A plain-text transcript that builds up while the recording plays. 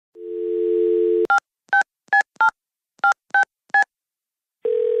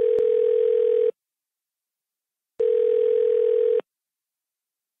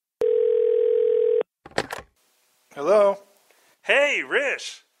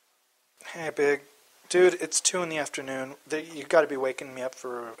Rish. Hey, Big. Dude, it's 2 in the afternoon. You gotta be waking me up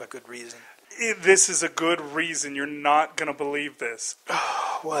for a good reason. This is a good reason. You're not going to believe this.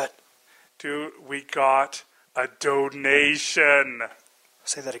 What? Dude, we got a donation.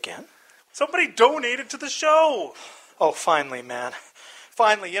 Say that again? Somebody donated to the show. Oh, finally, man.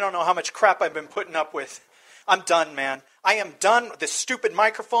 Finally, you don't know how much crap I've been putting up with. I'm done, man. I am done with this stupid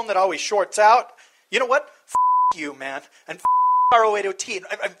microphone that always shorts out. You know what? You, man. And R-O-8-O-T.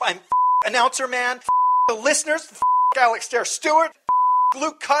 I'm announcer, man. The listeners. Alex Dare Stewart.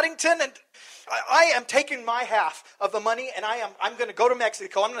 Luke Cuddington. And I am taking my half of the money, and I'm going to go to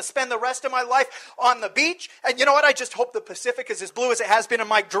Mexico. I'm going to spend the rest of my life on the beach. And you know what? I just hope the Pacific is as blue as it has been in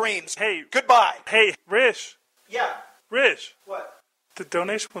my dreams. Hey. Goodbye. Hey, Rish. Yeah. Rish. What? The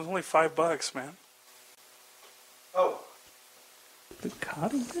donation was only $5, man. Oh. The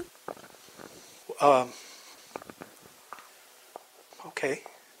Coddington? Okay.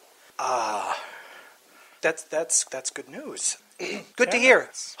 That's good news. Good to hear.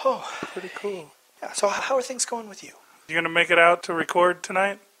 Oh, Pretty cool. yeah. So how are things going with you? You going to make it out to record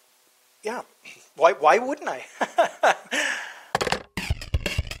tonight? Yeah. Why wouldn't I?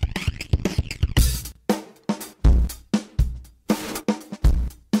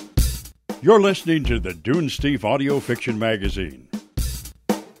 You're listening to the Dunesteef Audio Fiction Magazine.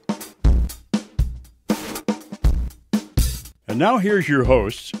 And now here's your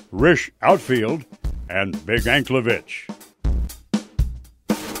hosts, Rish Outfield and Big Anklevich.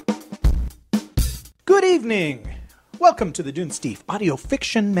 Good evening. Welcome to the Dunesteef Audio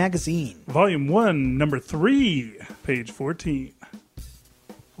Fiction Magazine. Volume 1, number 3, page 14.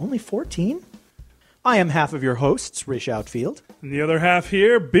 Only 14? I am half of your hosts, Rish Outfield. And the other half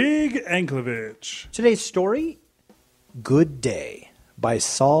here, Big Anklevich. Today's story, Good Day, by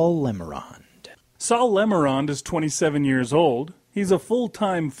Saul Lemerond. Saul Lemerond is 27 years old. He's a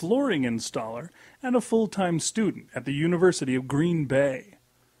full-time flooring installer and a full-time student at the University of Green Bay.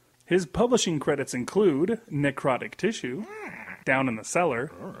 His publishing credits include Necrotic Tissue, Down in the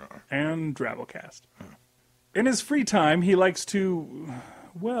Cellar, and Drabblecast. In his free time, he likes to...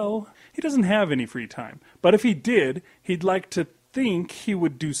 Well, he doesn't have any free time, but if he did, he'd like to think he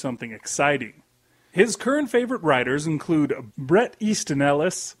would do something exciting. His current favorite writers include Bret Easton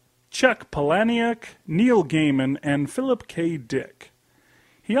Ellis, Chuck Palahniuk, Neil Gaiman, and Philip K. Dick.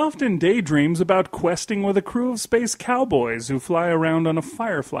 He often daydreams about questing with a crew of space cowboys who fly around on a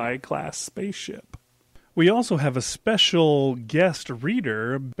Firefly-class spaceship. We also have a special guest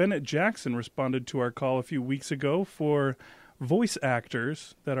reader. Bennett Jackson responded to our call a few weeks ago for voice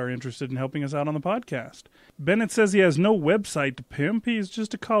actors that are interested in helping us out on the podcast. Bennett says he has no website to pimp. He's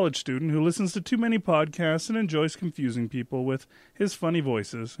just a college student who listens to too many podcasts and enjoys confusing people with his funny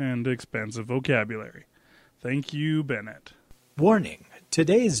voices and expansive vocabulary. Thank you, Bennett. Warning,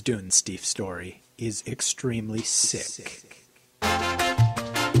 today's Dunesteef story is extremely sick.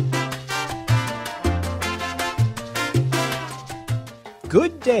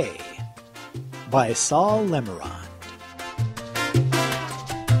 Good Day by Saul Lemerond.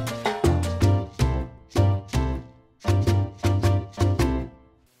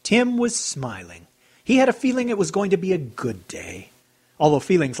 Tim was smiling. He had a feeling it was going to be a good day. Although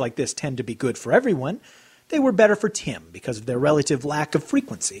feelings like this tend to be good for everyone, they were better for Tim because of their relative lack of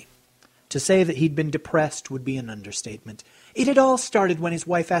frequency. To say that he'd been depressed would be an understatement. It had all started when his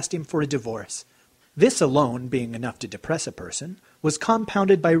wife asked him for a divorce. This alone, being enough to depress a person, was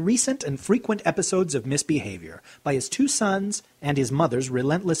compounded by recent and frequent episodes of misbehavior by his 2 sons and his mother's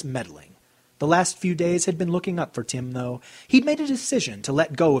relentless meddling. The last few days had been looking up for Tim, though. He'd made a decision to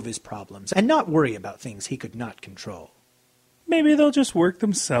let go of his problems and not worry about things he could not control. Maybe they'll just work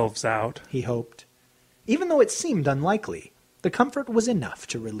themselves out, he hoped. Even though it seemed unlikely, the comfort was enough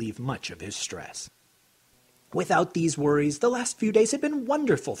to relieve much of his stress. Without these worries, the last few days had been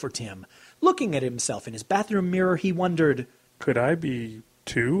wonderful for Tim. Looking at himself in his bathroom mirror, he wondered, could I be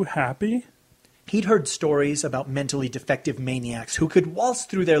too happy? He'd heard stories about mentally defective maniacs who could waltz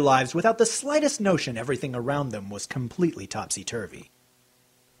through their lives without the slightest notion everything around them was completely topsy-turvy.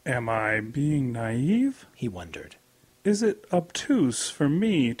 Am I being naive? He wondered. Is it obtuse for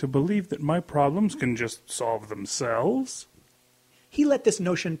me to believe that my problems can just solve themselves? He let this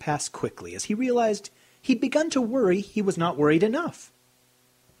notion pass quickly as he realized he'd begun to worry he was not worried enough.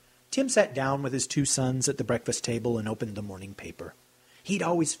 Tim sat down with his 2 sons at the breakfast table and opened the morning paper. He'd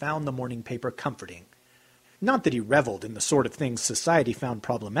always found the morning paper comforting. Not that he reveled in the sort of things society found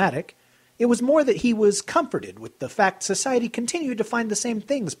problematic. It was more that he was comforted with the fact society continued to find the same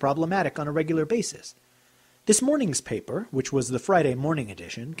things problematic on a regular basis. This morning's paper, which was the Friday morning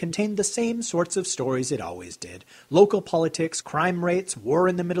edition, contained the same sorts of stories it always did. Local politics, crime rates, war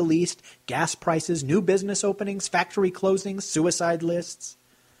in the Middle East, gas prices, new business openings, factory closings, suicide lists.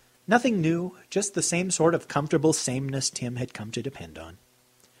 Nothing new, just the same sort of comfortable sameness Tim had come to depend on.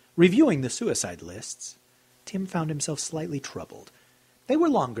 Reviewing the suicide lists, Tim found himself slightly troubled. They were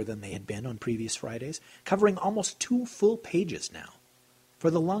longer than they had been on previous Fridays, covering almost 2 full pages now.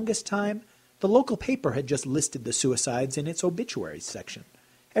 For the longest time, the local paper had just listed the suicides in its obituaries section,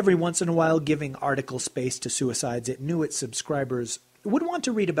 every once in a while giving article space to suicides it knew its subscribers would want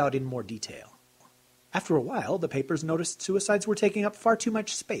to read about in more detail. After a while, the papers noticed suicides were taking up far too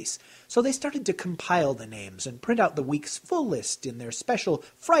much space, so they started to compile the names and print out the week's full list in their special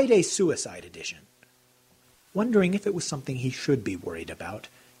Friday Suicide edition. Wondering if it was something he should be worried about,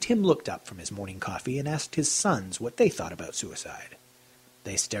 Tim looked up from his morning coffee and asked his sons what they thought about suicide.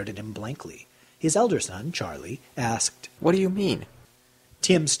 They stared at him blankly. His elder son, Charlie, asked, "What do you mean?"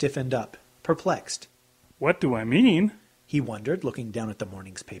 Tim stiffened up, perplexed. What do I mean? He wondered, looking down at the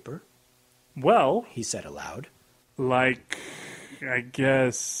morning's paper. Well, He said aloud.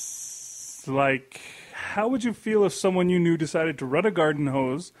 How would you feel if someone you knew decided to run a garden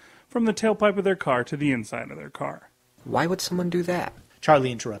hose from the tailpipe of their car to the inside of their car? Why would someone do that?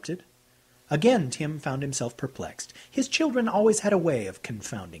 Charlie interrupted. Again, Tim found himself perplexed. His children always had a way of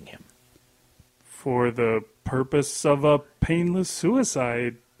confounding him. For the purpose of a painless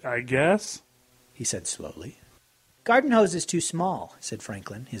suicide, I guess, He said slowly. Garden hose is too small, said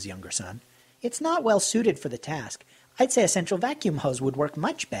Franklin, his younger son. It's not well suited for the task. I'd say a central vacuum hose would work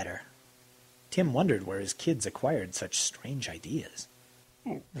much better. Tim wondered where his kids acquired such strange ideas.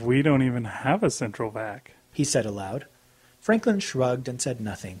 We don't even have a central vac. He said aloud. Franklin shrugged and said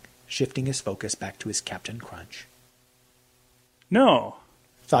nothing, shifting his focus back to his Captain Crunch. No,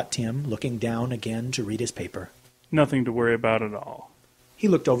 Thought Tim, looking down again to read his paper. nothing to worry about at all. He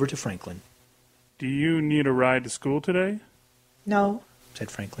looked over to Franklin. Do you need a ride to school today? No, Said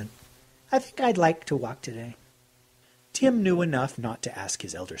Franklin. I think I'd like to walk today. Tim knew enough not to ask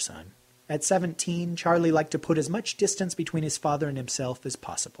his elder son. At 17, Charlie liked to put as much distance between his father and himself as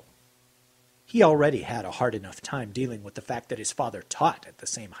possible. He already had a hard enough time dealing with the fact that his father taught at the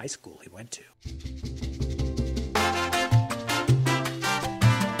same high school he went to.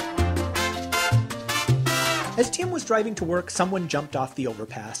 As Tim was driving to work, someone jumped off the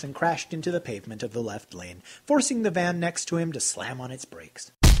overpass and crashed into the pavement of the left lane, forcing the van next to him to slam on its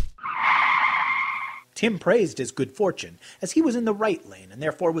brakes. Tim praised his good fortune, as he was in the right lane and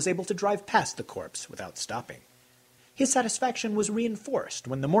therefore was able to drive past the corpse without stopping. His satisfaction was reinforced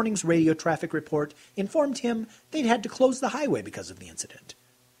when the morning's radio traffic report informed him they'd had to close the highway because of the incident.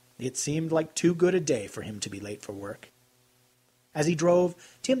 It seemed like too good a day for him to be late for work. As he drove,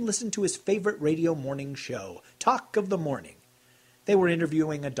 Tim listened to his favorite radio morning show, Talk of the Morning. They were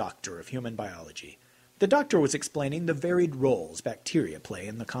interviewing a doctor of human biology. The doctor was explaining the varied roles bacteria play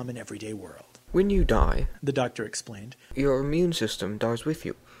in the common everyday world. When you die, The doctor explained. your immune system dies with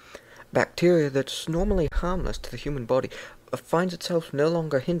you. Bacteria that's normally harmless to the human body finds itself no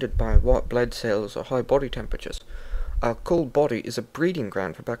longer hindered by white blood cells or high body temperatures. Our cold body is a breeding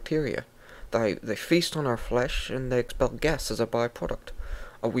ground for bacteria. They feast on our flesh and they expel gas as a byproduct.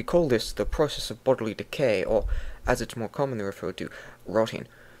 We call this the process of bodily decay, or, as it's more commonly referred to, rotting.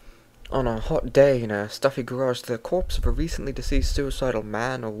 On a hot day in a stuffy garage, the corpse of a recently deceased suicidal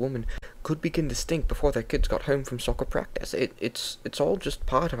man or woman could begin to stink before their kids got home from soccer practice. It's all just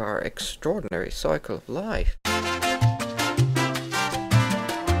part of our extraordinary cycle of life.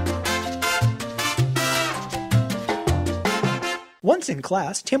 Once in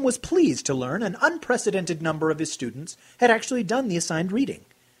class, Tim was pleased to learn an unprecedented number of his students had actually done the assigned reading.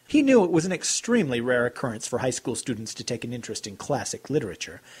 He knew it was an extremely rare occurrence for high school students to take an interest in classic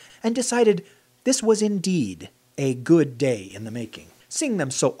literature, and decided this was indeed a good day in the making. Seeing them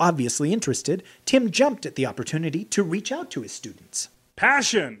so obviously interested, Tim jumped at the opportunity to reach out to his students.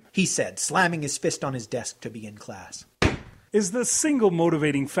 Passion He said, slamming his fist on his desk to begin class. is the single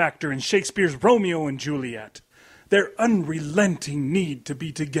motivating factor in Shakespeare's Romeo and Juliet. Their unrelenting need to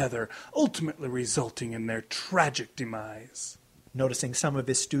be together, ultimately resulting in their tragic demise. Noticing some of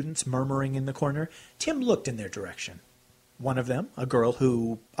his students murmuring in the corner, Tim looked in their direction. One of them, a girl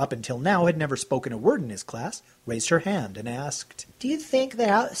who, up until now, had never spoken a word in his class, raised her hand and asked, Do you think that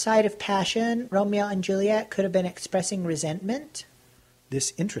outside of passion, Romeo and Juliet could have been expressing resentment?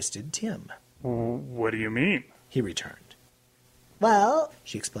 This interested Tim. What do you mean? He returned. Well,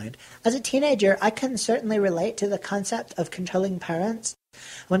 She explained. as a teenager, I can certainly relate to the concept of controlling parents.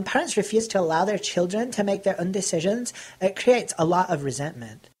 When parents refuse to allow their children to make their own decisions, it creates a lot of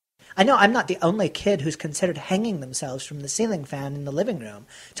resentment. I know I'm not the only kid who's considered hanging themselves from the ceiling fan in the living room,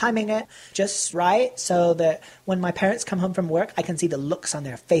 timing it just right so that when my parents come home from work, I can see the looks on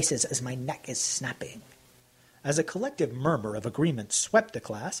their faces as my neck is snapping. As a collective murmur of agreement swept the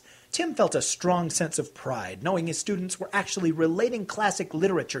class, Tim felt a strong sense of pride, knowing his students were actually relating classic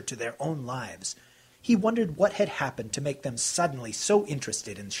literature to their own lives. He wondered what had happened to make them suddenly so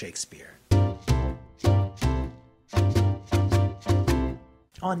interested in Shakespeare.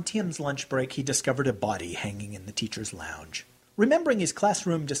 On Tim's lunch break, he discovered a body hanging in the teacher's lounge. Remembering his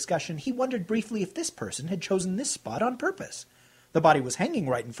classroom discussion, he wondered briefly if this person had chosen this spot on purpose. The body was hanging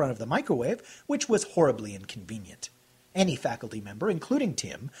right in front of the microwave, which was horribly inconvenient. Any faculty member, including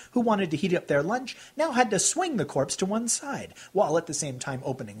Tim, who wanted to heat up their lunch, now had to swing the corpse to one side, while at the same time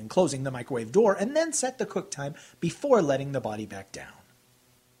opening and closing the microwave door, and then set the cook time before letting the body back down.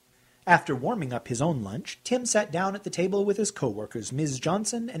 After warming up his own lunch, Tim sat down at the table with his co-workers, Ms.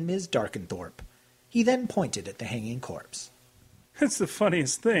 Johnson and Ms. Darkenthorpe. He then pointed at the hanging corpse. That's the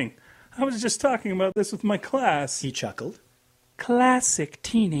funniest thing. I was just talking about this with my class. He chuckled. Classic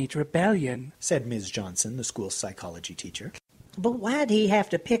teenage rebellion, said Ms. Johnson, the school's psychology teacher. But why'd he have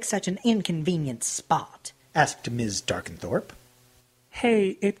to pick such an inconvenient spot? Asked Ms. Darkenthorpe.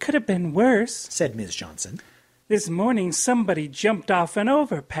 Hey, it could have been worse, said Ms. Johnson. This morning somebody jumped off an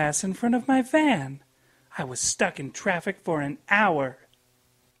overpass in front of my van. I was stuck in traffic for an hour.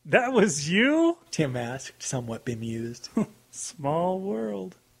 That was you? Tim asked, somewhat bemused. Small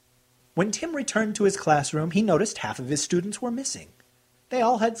world. When Tim returned to his classroom, he noticed half of his students were missing. They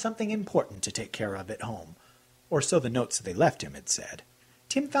all had something important to take care of at home, or so the notes they left him had said.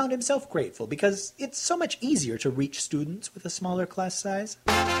 Tim found himself grateful because it's so much easier to reach students with a smaller class size.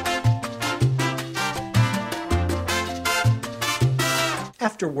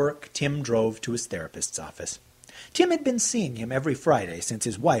 After work, Tim drove to his therapist's office. Tim had been seeing him every Friday since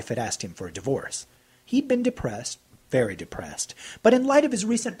his wife had asked him for a divorce. He'd been depressed, very depressed, but in light of his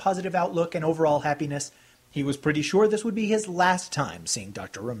recent positive outlook and overall happiness, he was pretty sure this would be his last time seeing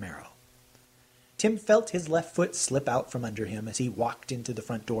Dr. Romero. Tim felt his left foot slip out from under him as he walked into the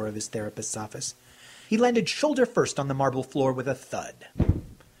front door of his therapist's office. He landed shoulder first on the marble floor with a thud.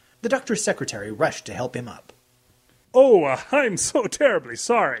 The doctor's secretary rushed to help him up. Oh, I'm so terribly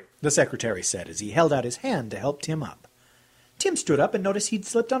sorry, the secretary said as he held out his hand to help Tim up. Tim stood up and noticed he'd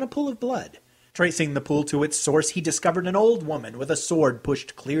slipped on a pool of blood. Tracing the pool to its source, he discovered an old woman with a sword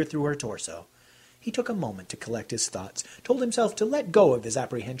pushed clear through her torso. He took a moment to collect his thoughts, told himself to let go of his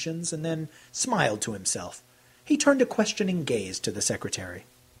apprehensions, and then smiled to himself. He turned a questioning gaze to the secretary.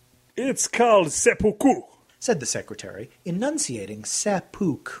 It's called seppuku, said the secretary, enunciating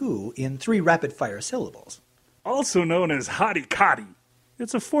seppuku in 3 rapid-fire syllables. Also known as harikari.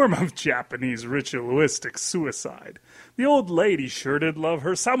 It's a form of Japanese ritualistic suicide. The old lady sure did love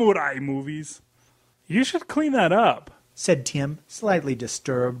her samurai movies. You should clean that up, said Tim, slightly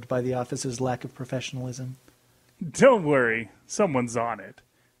disturbed by the office's lack of professionalism. Don't worry, someone's on it.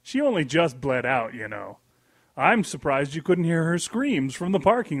 She only just bled out, you know. I'm surprised you couldn't hear her screams from the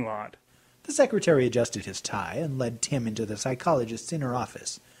parking lot. The secretary adjusted his tie and led Tim into the psychologist's inner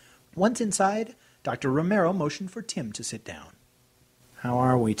office. Once inside, Dr. Romero motioned for Tim to sit down. "How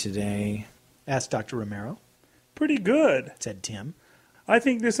are we today?" asked Dr. Romero. Pretty good, said Tim. I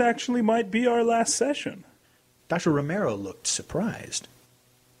think this actually might be our last session. Dr. Romero looked surprised.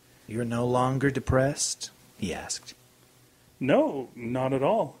 "You're no longer depressed?" he asked. No, not at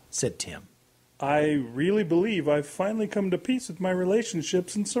all, said Tim. I really believe I've finally come to peace with my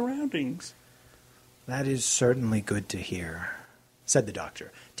relationships and surroundings. That is certainly good to hear, said the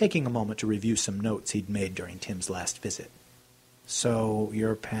doctor, taking a moment to review some notes he'd made during Tim's last visit. So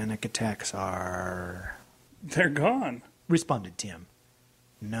your panic attacks are... They're gone, responded Tim.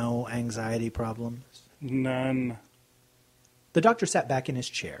 No anxiety problems? None. The doctor sat back in his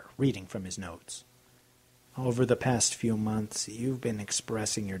chair, reading from his notes. Over the past few months, you've been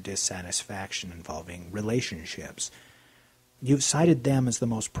expressing your dissatisfaction involving relationships. You've cited them as the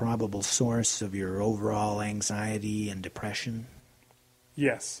most probable source of your overall anxiety and depression?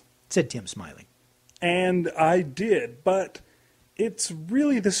 Yes, said Tim, smiling. And I did, but it's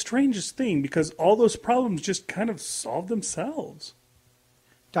really the strangest thing because all those problems just kind of solve themselves.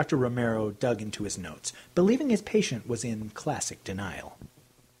 Dr. Romero dug into his notes, believing his patient was in classic denial.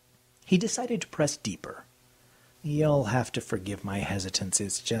 He decided to press deeper. You'll have to forgive my hesitance.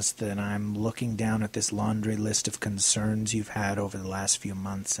 It's just that I'm looking down at this laundry list of concerns you've had over the last few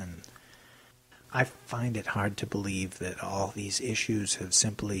months, and I find it hard to believe that all these issues have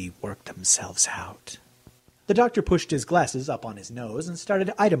simply worked themselves out. The doctor pushed his glasses up on his nose and started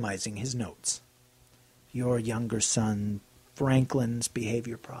itemizing his notes. Your younger son, Franklin's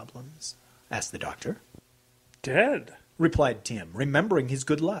behavior problems? Asked the doctor. Dead, replied Tim, remembering his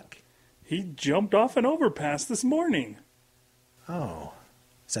good luck. He jumped off an overpass this morning. Oh,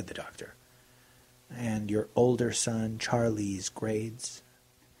 said the doctor. And your older son, Charlie's grades?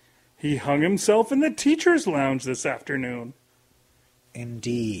 He hung himself in the teacher's lounge this afternoon.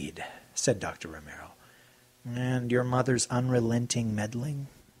 Indeed, said Dr. Romero. And your mother's unrelenting meddling?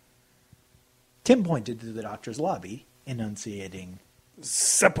 Tim pointed to the doctor's lobby, enunciating,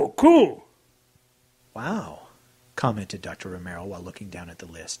 Seppuku! Wow, commented Dr. Romero while looking down at the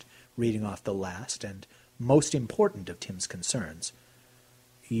list, reading off the last and most important of Tim's concerns.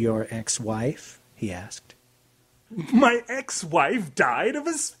 Your ex-wife? He asked. My ex-wife died of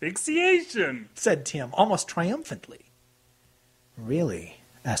asphyxiation, said Tim, almost triumphantly. Really?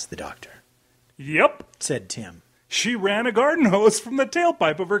 Asked the doctor. Yep, said Tim. She ran a garden hose from the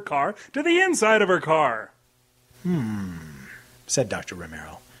tailpipe of her car to the inside of her car. Said Dr.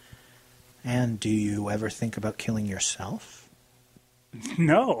 Romero. And do you ever think about killing yourself?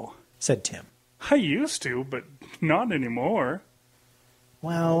 No, said Tim. I used to, but not anymore.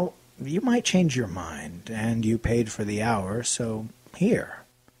 Well, you might change your mind, and you paid for the hour, so here.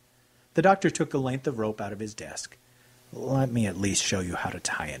 The doctor took a length of rope out of his desk. Let me at least show you how to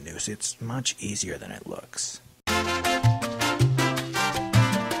tie a noose. It's much easier than it looks.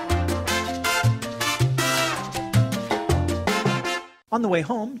 On the way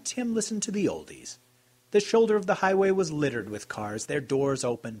home, Tim listened to the oldies. The shoulder of the highway was littered with cars, their doors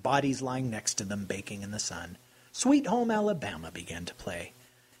open, bodies lying next to them baking in the sun. Sweet Home Alabama began to play.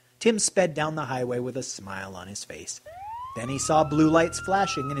 Tim sped down the highway with a smile on his face. Then he saw blue lights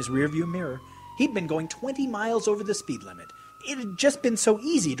flashing in his rearview mirror. He'd been going 20 miles over the speed limit. It had just been so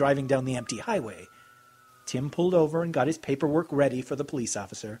easy driving down the empty highway. Tim pulled over and got his paperwork ready for the police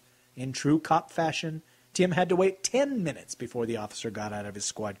officer. In true cop fashion, Tim had to wait 10 minutes before the officer got out of his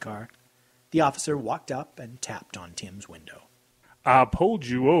squad car. The officer walked up and tapped on Tim's window. I pulled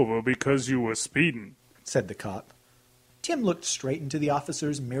you over because you were speeding, said the cop. Tim looked straight into the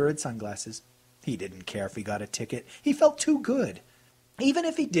officer's mirrored sunglasses. He didn't care if he got a ticket. He felt too good. Even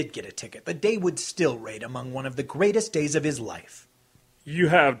if he did get a ticket, the day would still rate among one of the greatest days of his life. You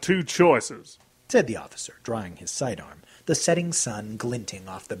have two choices, said the officer, drying his sidearm, the setting sun glinting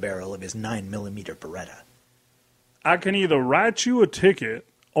off the barrel of his 9mm Beretta. I can either write you a ticket,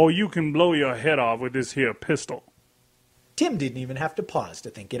 or you can blow your head off with this here pistol. Tim didn't even have to pause to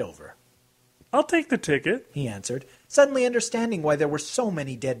think it over. I'll take the ticket, he answered, suddenly understanding why there were so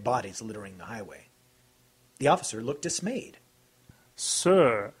many dead bodies littering the highway. The officer looked dismayed.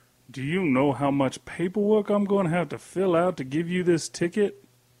 Sir, do you know how much paperwork I'm going to have to fill out to give you this ticket?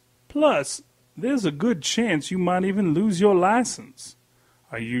 Plus, there's a good chance you might even lose your license.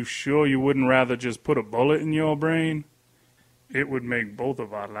 Are you sure you wouldn't rather just put a bullet in your brain? It would make both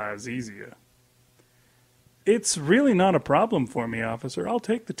of our lives easier. It's really not a problem for me, officer. I'll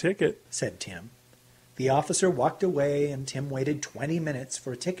take the ticket, said Tim. The officer walked away, and Tim waited 20 minutes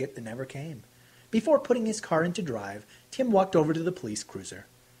for a ticket that never came. Before putting his car into drive, Tim walked over to the police cruiser.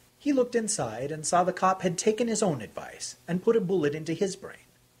 He looked inside and saw the cop had taken his own advice and put a bullet into his brain.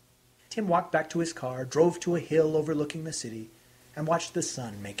 Tim walked back to his car, drove to a hill overlooking the city, and watched the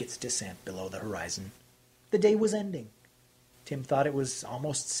sun make its descent below the horizon. The day was ending. Tim thought it was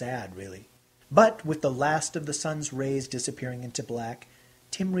almost sad, really. But with the last of the sun's rays disappearing into black,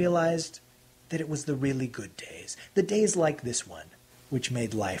 Tim realized that it was the really good days, the days like this one, which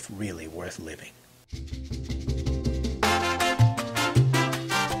made life really worth living.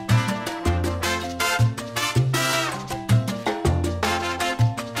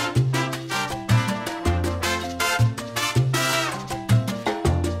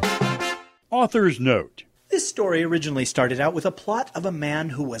 Author's note. This story originally started out with a plot of a man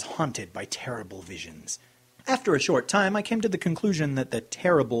who was haunted by terrible visions. After a short time, I came to the conclusion that the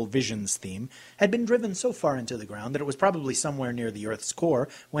terrible visions theme had been driven so far into the ground that it was probably somewhere near the Earth's core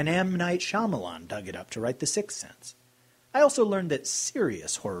when M. Night Shyamalan dug it up to write The Sixth Sense. I also learned that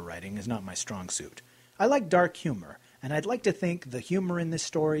serious horror writing is not my strong suit. I like dark humor, and I'd like to think the humor in this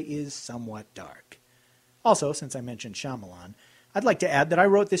story is somewhat dark. Also, since I mentioned Shyamalan, I'd like to add that I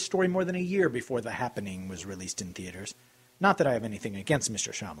wrote this story more than a year before The Happening was released in theaters. Not that I have anything against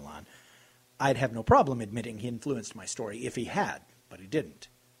Mr. Shyamalan. I'd have no problem admitting he influenced my story if he had, but he didn't.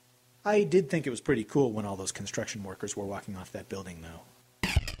 I did think it was pretty cool when all those construction workers were walking off that building, though.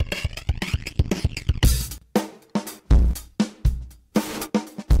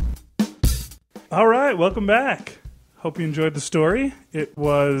 All right, welcome back. Hope you enjoyed the story. It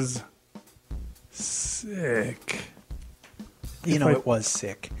was sick. It was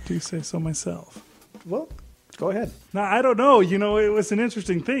sick. Do say so myself. Well, Go ahead. Now, I don't know. You know, it was an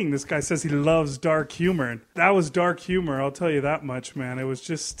interesting thing. This guy says he loves dark humor. That was dark humor, I'll tell you that much, man. It was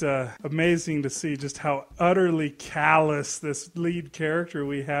just amazing to see just how utterly callous this lead character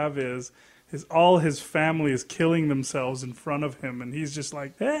we have is. All his family is killing themselves in front of him, and he's just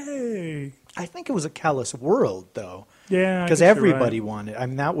like, hey. I think it was a callous world, though. Yeah, because everybody wanted. I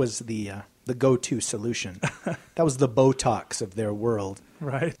mean, that was the go-to solution. That was the Botox of their world.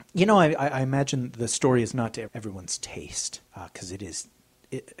 Right. You know, I imagine the story is not to everyone's taste, because it is.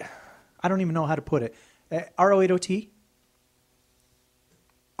 I don't even know how to put it. R-O-8-O-T?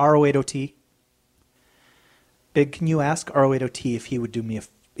 R-O-8-O-T? Big, can you ask R-O-8-O-T if he would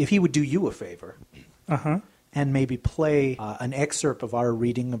do you a favor? And maybe play an excerpt of our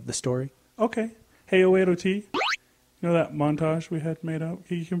reading of the story? Okay. Hey, 080T. You know that montage we had made out?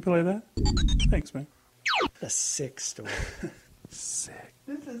 You can play that? Thanks, man. A sick story. Sick.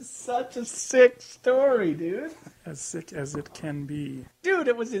 This is such a sick story, dude. As sick as it can be. Dude,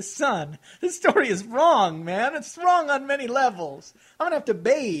 it was his son. This story is wrong, man. It's wrong on many levels. I'm going to have to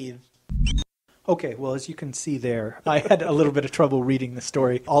bathe. Okay, well, as you can see there, I had a little bit of trouble reading the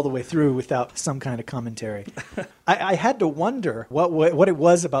story all the way through without some kind of commentary. I had to wonder what it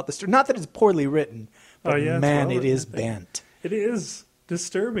was about the story. Not that it's poorly written, but man, it is bent. It is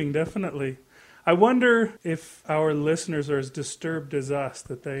disturbing, definitely. I wonder if our listeners are as disturbed as us,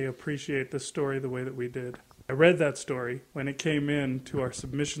 that they appreciate the story the way that we did. I read that story when it came in to our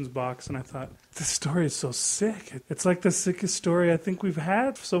submissions box, and I thought, this story is so sick. It's like the sickest story I think we've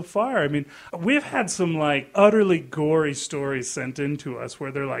had so far. I mean, we've had some like utterly gory stories sent in to us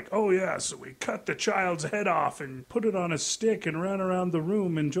where they're like, oh yeah, so we cut the child's head off and put it on a stick and ran around the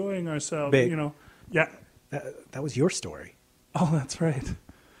room enjoying ourselves. Big. You know, yeah. That was your story. Oh, that's right.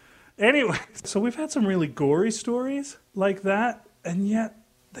 Anyway, so we've had some really gory stories like that, and yet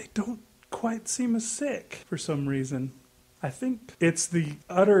they don't quite seem as sick for some reason. I think it's the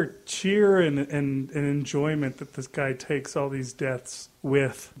utter cheer and enjoyment that this guy takes all these deaths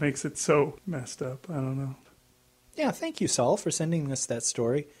with makes it so messed up. I don't know. Yeah, thank you, Saul, for sending us that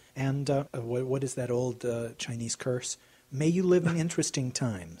story. And what is that old Chinese curse? May you live in interesting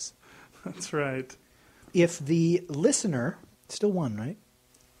times. That's right. If the listener, still one, right?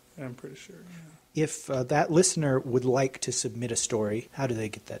 I'm pretty sure, yeah. If that listener would like to submit a story, how do they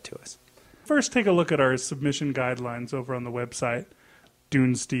get that to us? First, take a look at our submission guidelines over on the website,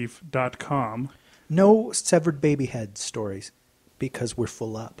 Dunesteef.com. No severed baby head stories, because we're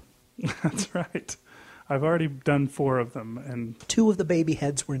full up. That's right. I've already done 4 of them, and 2 of the baby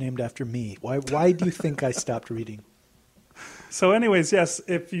heads were named after me. Why do you think I stopped reading? So anyways, yes,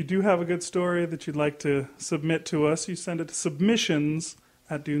 if you do have a good story that you'd like to submit to us, you send it to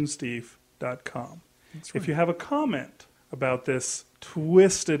submissions@Dunesteef.com. Right. If you have a comment about this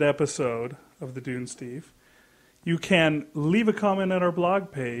twisted episode of the Dunesteef, you can leave a comment at our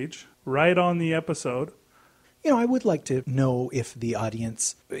blog page right on the episode. You know, I would like to know if the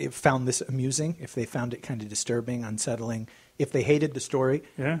audience found this amusing, if they found it kind of disturbing, unsettling, if they hated the story.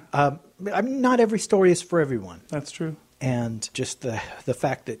 Yeah. I mean, not every story is for everyone. That's true. And just the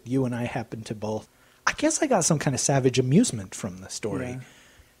fact that you and I happen to both, I guess I got some kind of savage amusement from the story. Yeah.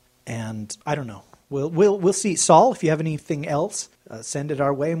 And I don't know. We'll see. Saul, if you have anything else, send it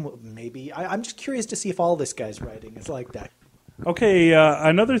our way. And maybe I'm just curious to see if all this guy's writing is like that. Okay,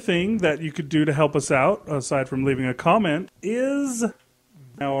 another thing that you could do to help us out, aside from leaving a comment, is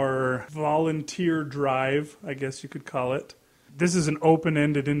our volunteer drive, I guess you could call it. This is an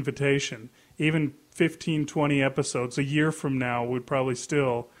open-ended invitation. Even 15, 20 episodes a year from now would probably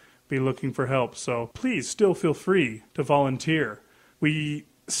still be looking for help. So please still feel free to volunteer. We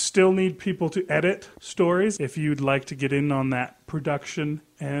still need people to edit stories if you'd like to get in on that production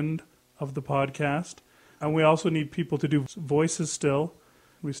end of the podcast. And we also need people to do voices still.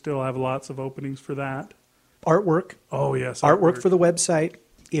 We still have lots of openings for that. Artwork. Oh, yes. Artwork for the website.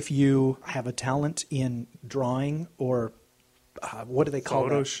 If you have a talent in drawing or what do they call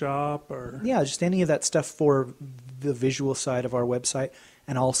that? Photoshop or... Yeah, just any of that stuff for the visual side of our website.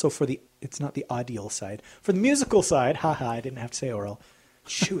 And also for it's not the audio side. For the musical side, I didn't have to say oral.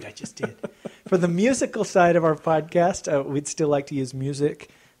 Shoot, I just did. For the musical side of our podcast, we'd still like to use music,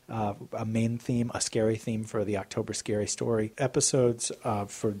 a main theme, a scary theme for the October Scary Story episodes,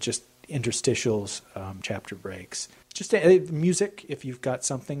 for just interstitials, chapter breaks. Just music if you've got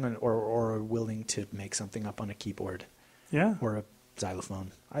something or are willing to make something up on a keyboard. Yeah. Or a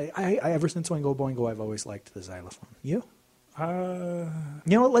xylophone. I ever since Oingo Boingo, I've always liked the xylophone. You? You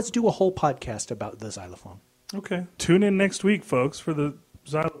know what? Let's do a whole podcast about the xylophone. Okay. Tune in next week, folks, for the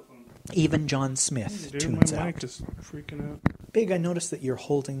xylophone. Even John Smith tunes my out. mic is freaking out. Big, I noticed that you're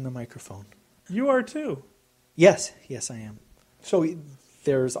holding the microphone. You are too. Yes, I am. So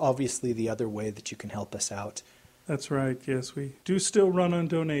there's obviously the other way that you can help us out. That's right. Yes, we do still run on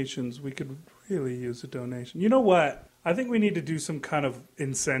donations. We could really use a donation. You know what? I think we need to do some kind of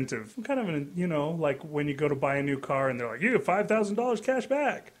incentive. Some kind of, like when you go to buy a new car and they're like, you get $5,000 cash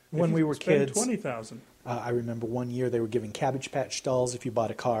back. When we were kids, $20,000. I remember one year they were giving Cabbage Patch dolls if you bought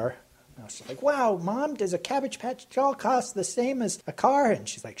a car. I was just like, wow, Mom, does a Cabbage Patch doll cost the same as a car? And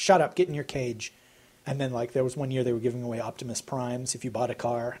she's like, shut up, get in your cage. And then, there was one year they were giving away Optimus Primes if you bought a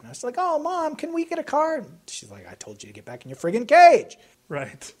car. And I was like, oh, Mom, can we get a car? And she's like, I told you to get back in your friggin' cage.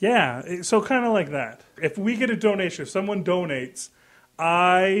 Right. Yeah, so kind of like that. If we get a donation, if someone donates,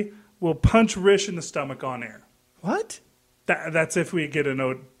 I will punch Rish in the stomach on air. What? That's if we get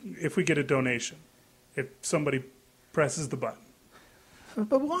a donation. If somebody presses the button.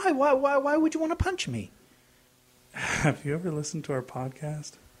 But why? Why would you want to punch me? Have you ever listened to our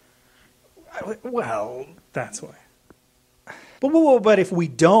podcast? Well, that's why. But if we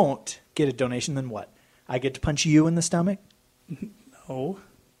don't get a donation, then what? I get to punch you in the stomach? No.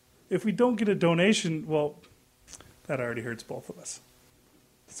 If we don't get a donation, well, that already hurts both of us.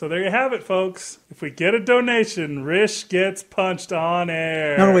 So there you have it, folks. If we get a donation, Rish gets punched on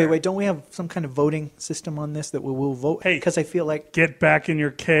air. No, wait. Don't we have some kind of voting system on this that we will vote? Hey, because I feel like... Get back in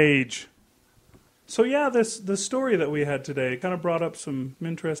your cage. So yeah, the story that we had today kind of brought up some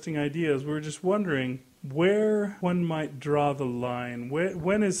interesting ideas. We were just wondering where one might draw the line.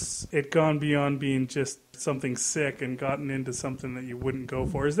 When is it gone beyond being just something sick and gotten into something that you wouldn't go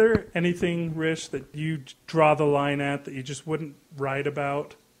for? Is there anything, Rish, that you draw the line at that you just wouldn't write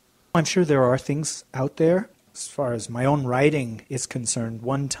about? I'm sure there are things out there. As far as my own writing is concerned,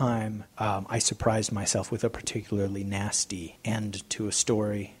 one time I surprised myself with a particularly nasty end to a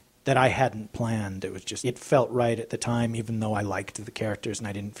story that I hadn't planned. It felt right at the time, even though I liked the characters and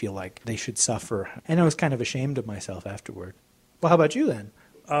I didn't feel like they should suffer. And I was kind of ashamed of myself afterward. Well, how about you then?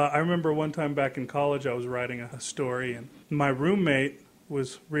 I remember one time back in college I was writing a story, and my roommate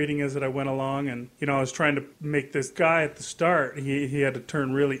was reading as I went along, and I was trying to make this guy at the start, he had to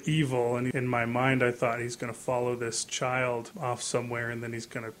turn really evil, and in my mind I thought he's going to follow this child off somewhere and then he's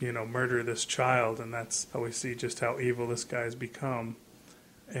going to murder this child, and that's how we see just how evil this guy's become.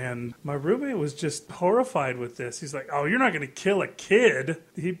 And my roommate was just horrified with this. He's like, oh, you're not going to kill a kid.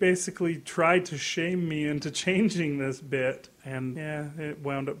 He basically tried to shame me into changing this bit. And yeah, it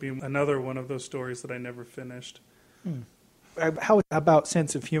wound up being another one of those stories that I never finished. How about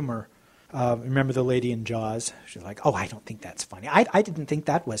sense of humor? Remember the lady in Jaws? She's like, oh, I don't think that's funny. I didn't think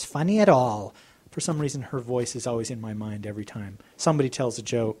that was funny at all. For some reason, her voice is always in my mind every time somebody tells a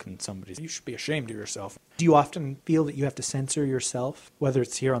joke and somebody's, you should be ashamed of yourself. Do you often feel that you have to censor yourself, whether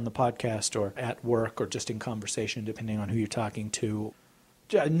it's here on the podcast or at work or just in conversation, depending on who you're talking to?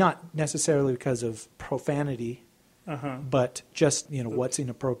 Not necessarily because of profanity, but just, what's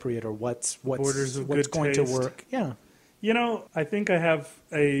inappropriate or what's going to work. Yeah. I think I have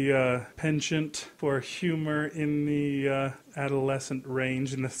a penchant for humor in the adolescent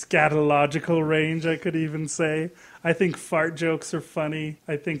range, in the scatological range, I could even say. I think fart jokes are funny.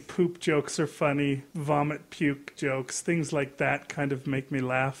 I think poop jokes are funny. Vomit, puke jokes, things like that kind of make me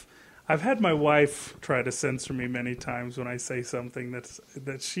laugh. I've had my wife try to censor me many times when I say something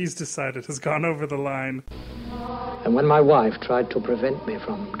that she's decided has gone over the line. And when my wife tried to prevent me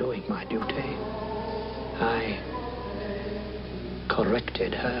from doing my duty, I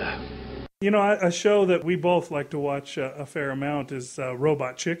corrected her. A show that we both like to watch a fair amount is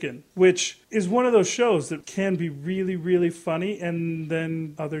Robot Chicken, which is one of those shows that can be really, really funny, and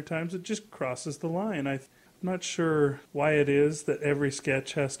then other times it just crosses the line. I'm not sure why it is that every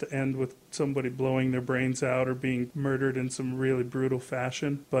sketch has to end with somebody blowing their brains out or being murdered in some really brutal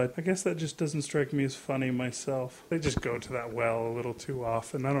fashion, but I guess that just doesn't strike me as funny myself. They just go to that well a little too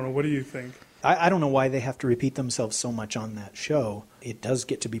often. I don't know. What do you think? I don't know why they have to repeat themselves so much on that show. It does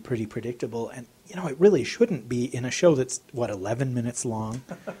get to be pretty predictable, and it really shouldn't be in a show that's 11 minutes long.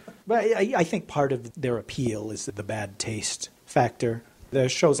 But I think part of their appeal is the bad taste factor.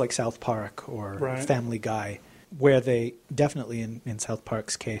 There's shows like South Park or Family Guy, where they definitely, in South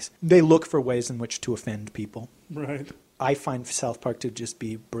Park's case, they look for ways in which to offend people. Right. I find South Park to just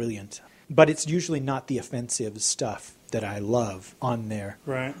be brilliant. But it's usually not the offensive stuff that I love on there.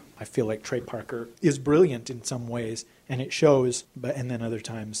 Right. I feel like Trey Parker is brilliant in some ways, and it shows, and then other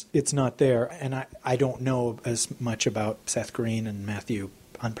times it's not there. And I don't know as much about Seth Green and Matthew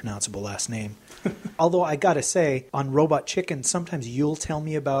unpronounceable last name. Although I gotta say, on Robot Chicken, sometimes you'll tell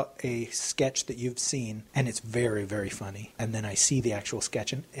me about a sketch that you've seen, and it's very, very funny. And then I see the actual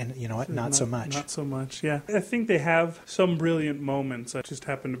sketch, and you know what? Not so much. Not so much, yeah. I think they have some brilliant moments. I just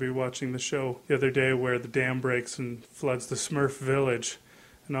happened to be watching the show the other day where the dam breaks and floods the Smurf village.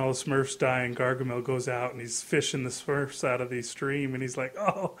 And all the Smurfs die, and Gargamel goes out, and he's fishing the Smurfs out of the stream, and he's like,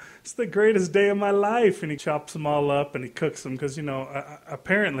 oh, it's the greatest day of my life, and he chops them all up, and he cooks them, because,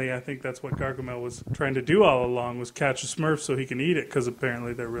 apparently, I think that's what Gargamel was trying to do all along, was catch a Smurf so he can eat it, because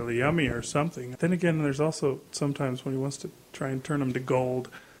apparently they're really yummy or something. Then again, there's also sometimes when he wants to try and turn them to gold.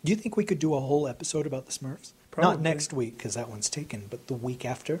 Do you think we could do a whole episode about the Smurfs? Probably. Not next week, because that one's taken, but the week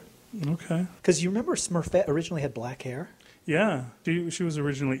after. Okay. Because you remember Smurfette originally had black hair? Yeah, she was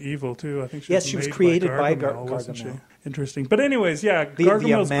originally evil too. I think she was created by Gargamel. Wasn't she? Interesting. But anyways, yeah, the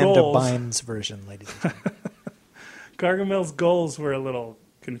Gargamel's Amanda goals. Bynes version, ladies and gentlemen. Gargamel's goals were a little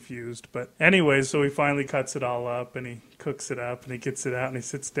confused, but anyways, so he finally cuts it all up and he cooks it up and he gets it out and he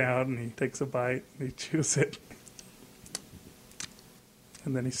sits down and he takes a bite and he chews it.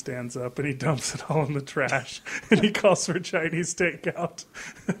 And then he stands up and he dumps it all in the trash and he calls for Chinese takeout.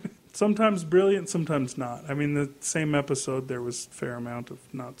 Sometimes brilliant, sometimes not. I mean, the same episode, there was a fair amount of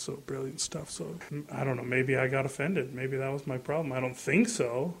not so brilliant stuff. So, I don't know, maybe I got offended. Maybe that was my problem. I don't think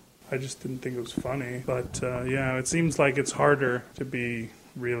so. I just didn't think it was funny. But, yeah, it seems like it's harder to be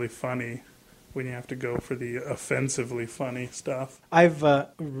really funny when you have to go for the offensively funny stuff. I've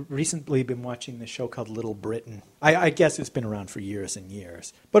recently been watching this show called Little Britain. I guess it's been around for years and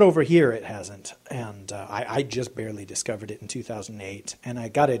years. But over here it hasn't. And I just barely discovered it in 2008. And I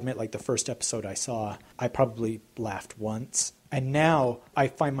got to admit, like the first episode I saw, I probably laughed once. And now I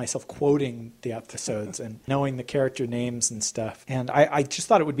find myself quoting the episodes and knowing the character names and stuff. And I just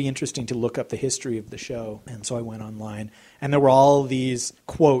thought it would be interesting to look up the history of the show. And so I went online. And there were all these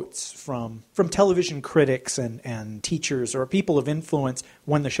quotes from television critics and teachers or people of influence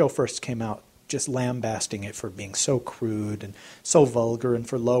when the show first came out, just lambasting it for being so crude and so vulgar and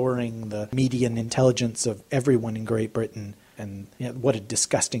for lowering the median intelligence of everyone in Great Britain. And what a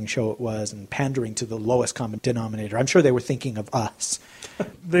disgusting show it was, and pandering to the lowest common denominator. I'm sure they were thinking of us.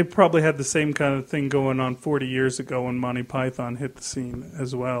 They probably had the same kind of thing going on 40 years ago when Monty Python hit the scene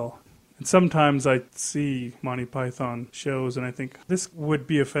as well. And sometimes I see Monty Python shows and I think this would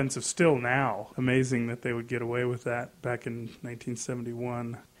be offensive still now. Amazing that they would get away with that back in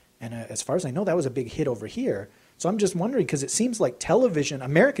 1971. And as far as I know, that was a big hit over here. So I'm just wondering, because it seems like television,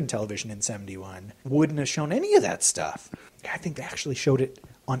 American television in 71, wouldn't have shown any of that stuff. I think they actually showed it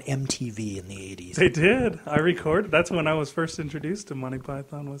on MTV in the 80s. They did. I recorded. That's when I was first introduced to Monty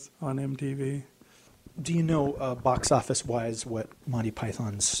Python, was on MTV. Do you know, box office-wise, what Monty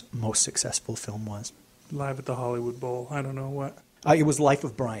Python's most successful film was? Live at the Hollywood Bowl. I don't know what. It was Life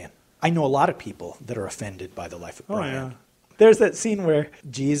of Brian. I know a lot of people that are offended by the Life of Brian. Oh, yeah. There's that scene where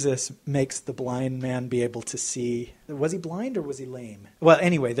Jesus makes the blind man be able to see. Was he blind or was he lame? Well,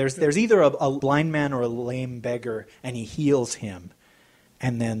 anyway, there's either a blind man or a lame beggar, and he heals him.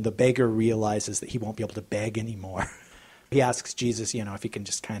 And then the beggar realizes that he won't be able to beg anymore. He asks Jesus, if he can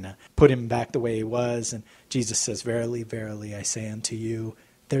just kind of put him back the way he was. And Jesus says, "Verily, verily, I say unto you,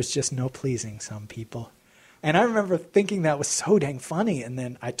 there's just no pleasing some people." And I remember thinking that was so dang funny. And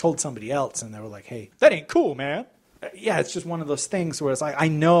then I told somebody else, and they were like, "Hey, that ain't cool, man." Yeah, it's just one of those things where it's like, I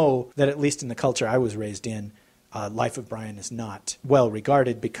know that at least in the culture I was raised in, Life of Brian is not well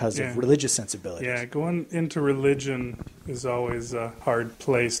regarded because of religious sensibilities. Yeah, going into religion is always a hard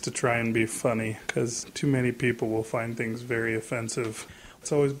place to try and be funny because too many people will find things very offensive.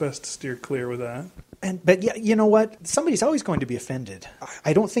 It's always best to steer clear with that. But yeah, you know what? Somebody's always going to be offended.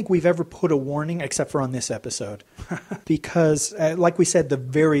 I don't think we've ever put a warning, except for on this episode. Because, like we said, the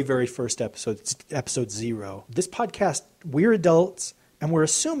very, very first episode, episode 0, this podcast, we're adults, and we're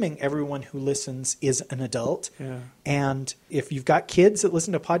assuming everyone who listens is an adult. Yeah. And if you've got kids that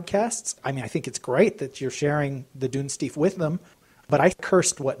listen to podcasts, I think it's great that you're sharing the Dunesteef with them. But I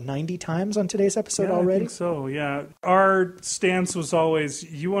cursed, 90 times on today's episode already? I think so, yeah. Our stance was always,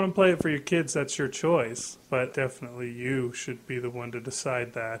 you want to play it for your kids, that's your choice. But definitely you should be the one to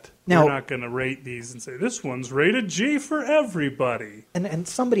decide that. Now, we're not going to rate these and say, this one's rated G for everybody. And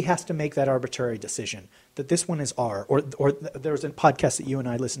somebody has to make that arbitrary decision, that this one is R. Or there's a podcast that you and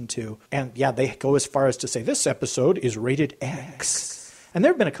I listened to, and yeah, they go as far as to say, this episode is rated X. And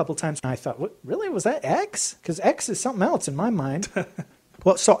there have been a couple times when I thought, what, really? Was that X? Because X is something else in my mind.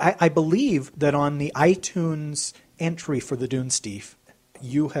 Well, so I believe that on the iTunes entry for the Dunesteef,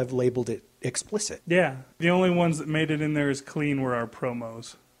 you have labeled it explicit. Yeah. The only ones that made it in there as clean were our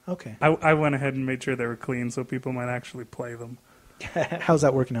promos. Okay. I went ahead and made sure they were clean so people might actually play them. How's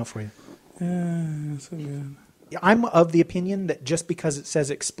that working out for you? Yeah, so good. I'm of the opinion that just because it says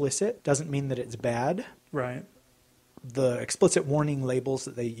explicit doesn't mean that it's bad. Right. The explicit warning labels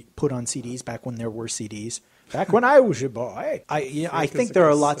that they put on CDs back when there were CDs, back when I was a boy, I think there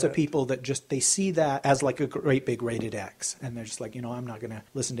are lots of people that just, they see that as like a great big rated X. And they're just like, I'm not going to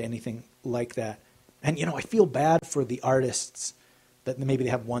listen to anything like that. And, I feel bad for the artists that maybe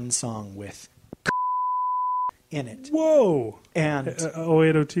they have one song with in it. Whoa! And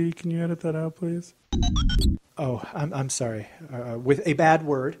 08OT, can you edit that out, please? oh, I'm sorry. With a bad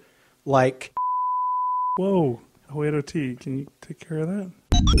word like. Whoa! 08OT, can you take care of that?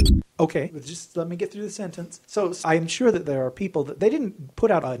 Okay, just let me get through the sentence. So I'm sure that there are people that they didn't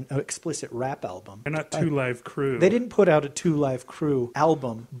put out an explicit rap album. They're not Two Live Crew. They didn't put out a Two Live Crew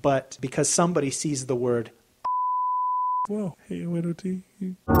album, but because somebody sees the word. Whoa! Hey, 08OT.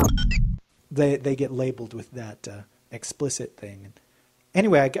 They get labeled with that explicit thing.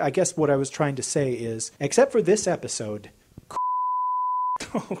 Anyway, I guess what I was trying to say is, except for this episode,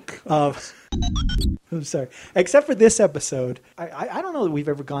 Oh, God. I'm sorry. Except for this episode, I don't know that we've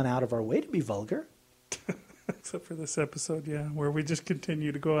ever gone out of our way to be vulgar. Except for this episode, yeah, where we just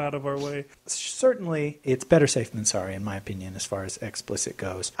continue to go out of our way. Certainly, it's better safe than sorry, in my opinion, as far as explicit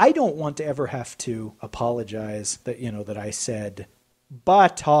goes. I don't want to ever have to apologize that, that I said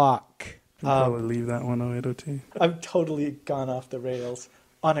buttock. Probably leave that one 08OT. I've totally gone off the rails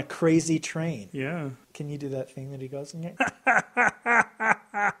on a crazy train. Yeah. Can you do that thing that he goes in here?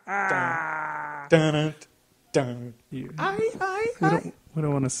 Dun, dun, dun. We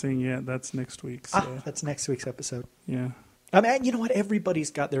don't want to sing yet. That's next week. So. That's next week's episode. Yeah. I mean, you know what? Everybody's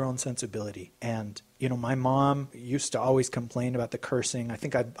got their own sensibility. And, my mom used to always complain about the cursing. I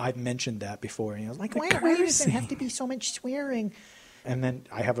think I've mentioned that before. And I was like, why does there have to be so much swearing? And then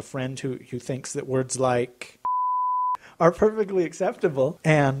I have a friend who thinks that words like are perfectly acceptable.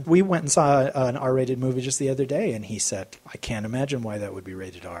 And we went and saw an R-rated movie just the other day, and he said, I can't imagine why that would be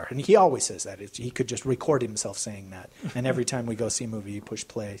rated R. And he always says that. He could just record himself saying that. And every time we go see a movie, you push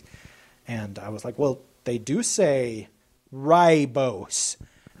play. And I was like, well, they do say ribose.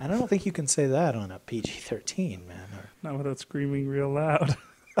 And I don't think you can say that on a PG-13, man. Not without screaming real loud.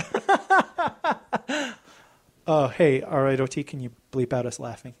 Oh, hey, all right, OT, can you bleep out us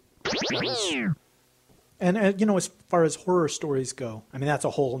laughing? And, as far as horror stories go, I mean, that's a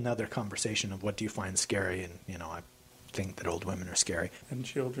whole nother conversation of what do you find scary. And, I think that old women are scary. And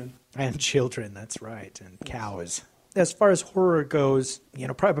children. And children, that's right. And cows. As far as horror goes,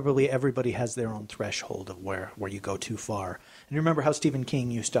 probably everybody has their own threshold of where you go too far. And you remember how Stephen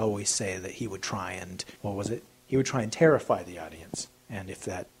King used to always say that he would try and, he would try and terrify the audience. And if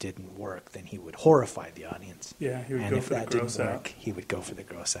that didn't work, then he would horrify the audience. Yeah, he would and go if for that the gross didn't out. work, he would go for the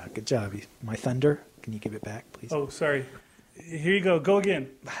gross out. Good job. My thunder, can you give it back, please? Oh, sorry. Here you go. Go again.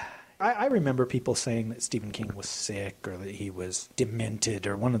 I remember people saying that Stephen King was sick or that he was demented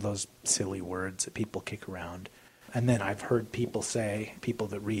or one of those silly words that people kick around. And then I've heard people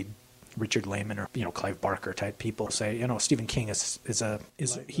that read Richard Lehman or Clive Barker type people say, Stephen King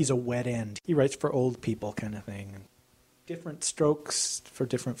he's a wet end. He writes for old people kind of thing. Different strokes for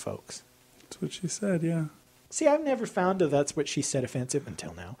different folks. That's what she said, yeah. See, I've never found a that's what she said offensive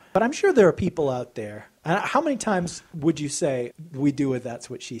until now. But I'm sure there are people out there. How many times would you say we do a that's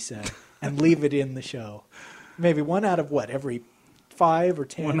what she said and leave it in the show? Maybe one out of what, every 5 or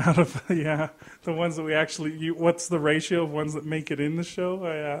 10? One out of, yeah. The ones that we actually, what's the ratio of ones that make it in the show?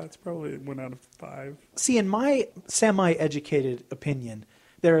 Yeah, it's probably 1 out of 5. See, in my semi-educated opinion,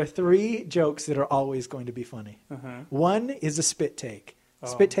 there are 3 jokes that are always going to be funny. Uh-huh. 1 is a spit take.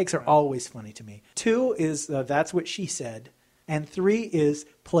 Spit takes are always funny to me. 2 is that's what she said. And 3 is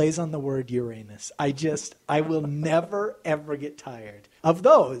plays on the word Uranus. I will never, ever get tired of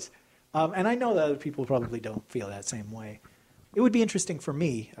those. And I know that other people probably don't feel that same way. It would be interesting for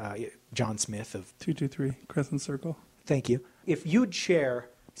me, John Smith of 223 Crescent Circle. Thank you. If you'd share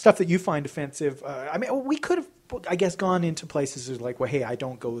stuff that you find offensive, we could have, I guess, gone into places like, well, hey, I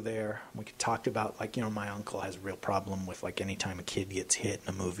don't go there. We could talk about, my uncle has a real problem with, anytime a kid gets hit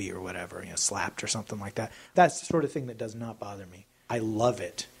in a movie or whatever, slapped or something like that. That's the sort of thing that does not bother me. I love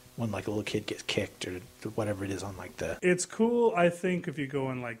it when, a little kid gets kicked or whatever it is on, the... It's cool, I think, if you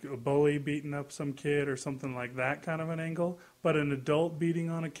go in, a bully beating up some kid or something like that kind of an angle. But an adult beating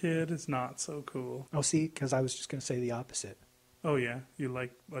on a kid is not so cool. Oh, see, because I was just going to say the opposite. Oh, yeah? You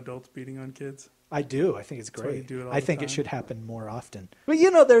like adults beating on kids? I do. I think it's why you great. do it all I the think time. it should happen more often. But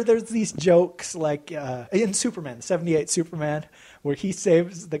there's these jokes like in Superman, 78 Superman, where he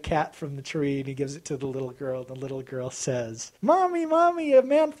saves the cat from the tree and he gives it to the little girl. The little girl says, "Mommy, Mommy, a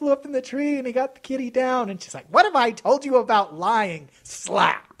man flew up in the tree and he got the kitty down." And she's like, "What have I told you about lying?"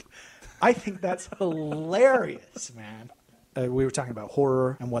 Slap. I think that's hilarious, man. We were talking about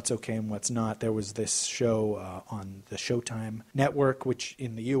horror and what's okay and what's not. There was this show on the Showtime network, which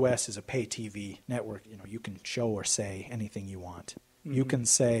in the U.S. is a pay TV network. You can show or say anything you want. Mm-hmm. You can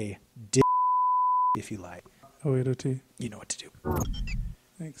say "dick" if you like. Oh, wait, OT. You know what to do.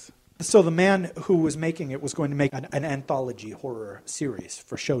 Thanks. So the man who was making it was going to make an anthology horror series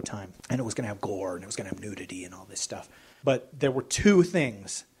for Showtime, and it was going to have gore and it was going to have nudity and all this stuff. But there were two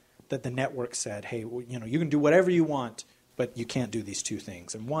things that the network said, "Hey, you can do whatever you want, but you can't do these two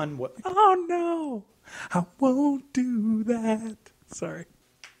things." And one, oh no, I won't do that. Sorry.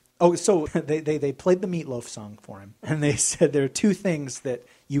 Oh, so they played the Meatloaf song for him, and they said there are two things that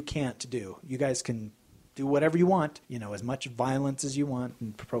you can't do. You guys can do whatever you want, as much violence as you want,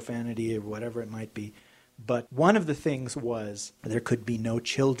 and profanity or whatever it might be. But one of the things was there could be no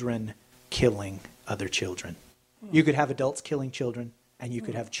children killing other children. You could have adults killing children, and you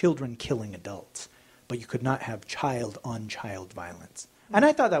could have children killing adults. But you could not have child-on-child violence. And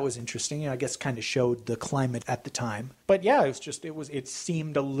I thought that was interesting. I guess kind of showed the climate at the time. But yeah, it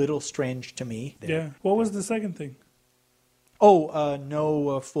seemed a little strange to me. Yeah. What was the second thing? Oh,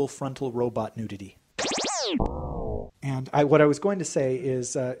 no full frontal robot nudity. And what I was going to say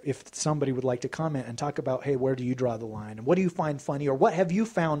is if somebody would like to comment and talk about, hey, where do you draw the line? And what do you find funny? Or what have you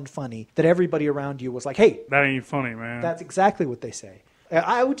found funny that everybody around you was like, hey. That ain't funny, man. That's exactly what they say.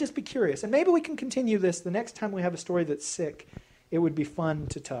 I would just be curious, and maybe we can continue this the next time we have a story that's sick. It would be fun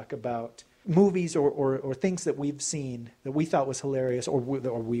to talk about movies or things that we've seen that we thought was hilarious, or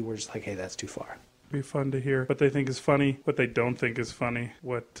we were just like, hey, that's too far. It'd be fun to hear what they think is funny, what they don't think is funny,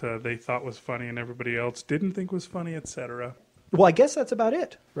 what they thought was funny and everybody else didn't think was funny, etc. Well, I guess that's about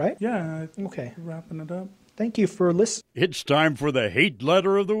it, right? Yeah. Okay. Wrapping it up. Thank you for listening. It's time for the hate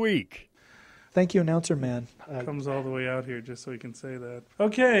letter of the week. Thank you, announcer man. Comes all the way out here just so he can say that.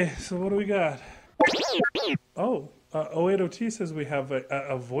 Okay, so what do we got? Oh, 08OT says we have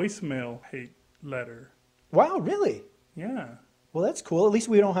a voicemail hate letter. Wow, really? Yeah. Well, that's cool. At least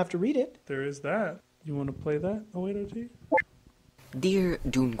we don't have to read it. There is that. You want to play that, 08OT? Dear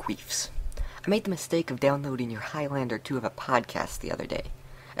Dunesteefs, I made the mistake of downloading your Highlander 2 of a podcast the other day.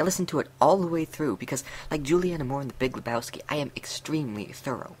 I listened to it all the way through because, like Julianne Moore in The Big Lebowski, I am extremely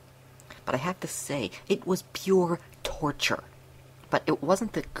thorough. But I have to say, it was pure torture. But it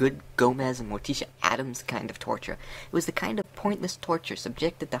wasn't the good Gomez and Morticia Adams kind of torture. It was the kind of pointless torture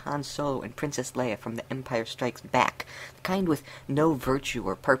subjected to Han Solo and Princess Leia from The Empire Strikes Back. The kind with no virtue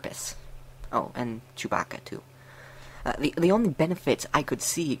or purpose. Oh, and Chewbacca, too. The only benefits I could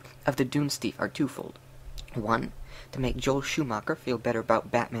see of the Dunesteef are twofold. One, to make Joel Schumacher feel better about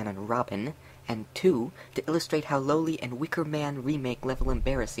Batman and Robin. And two, to illustrate how lowly and Wicker Man remake level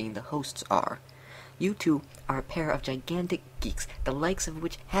embarrassing the hosts are. You two are a pair of gigantic geeks, the likes of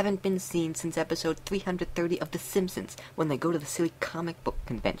which haven't been seen since episode 330 of The Simpsons, when they go to the silly comic book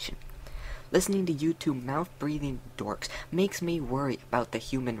convention. Listening to you two mouth-breathing dorks makes me worry about the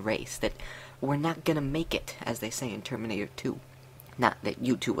human race, that we're not gonna make it, as they say in Terminator 2. Not that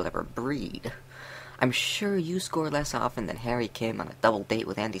you two will ever breed. I'm sure you score less often than Harry Kim on a double date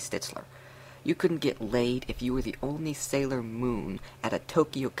with Andy Stitzler. You couldn't get laid if you were the only Sailor Moon at a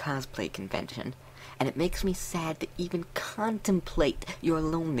Tokyo cosplay convention, and it makes me sad to even contemplate your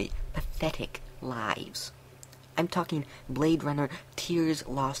lonely, pathetic lives. I'm talking Blade Runner Tears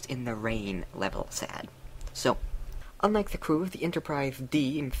Lost in the Rain level sad. So, unlike the crew of the Enterprise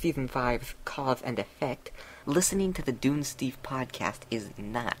D in Season 5's Cause and Effect, listening to the Dunesteef podcast is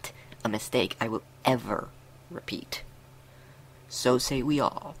not a mistake I will ever repeat. So say we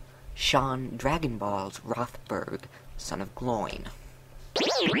all. Sean Dragon Balls Rothberg, son of Gloin.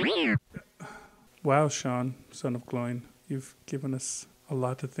 Wow, Sean, son of Gloin. You've given us a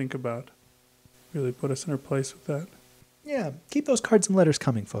lot to think about. Really put us in our place with that. Yeah, keep those cards and letters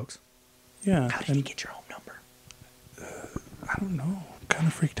coming, folks. Yeah. How did you get your home number? I don't know. I'm kind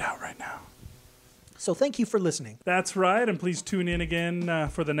of freaked out right now. So thank you for listening. That's right, and please tune in again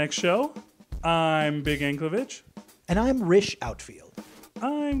for the next show. I'm Big Anklovich. And I'm Rish Outfield.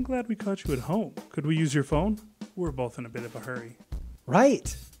 I'm glad we caught you at home. Could we use your phone? We're both in a bit of a hurry.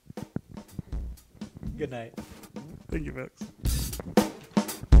 Right. Good night. Thank you, folks.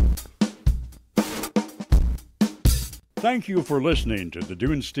 Thank you for listening to the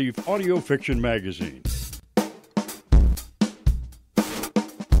Dunesteef Audio Fiction Magazine.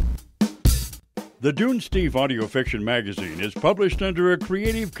 The Dunesteef audio fiction magazine is published under a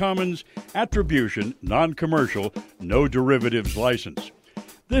Creative Commons Attribution, Non-Commercial, No Derivatives license.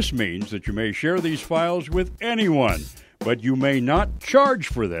 This means that you may share these files with anyone, but you may not charge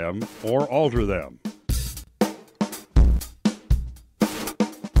for them or alter them.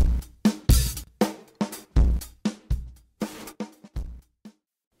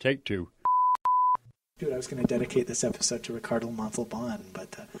 Take two. Dude, I was going to dedicate this episode to Ricardo Montalban, but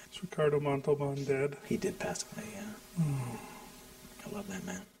Is Ricardo Montalban dead? he did pass away, yeah. I love that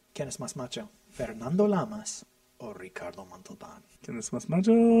man. ¿Quién es más macho? ¿Fernando Lamas o Ricardo Montalban? ¿Quién es más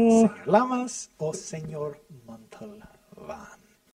macho? ¿Señor Lamas o Señor Montalban?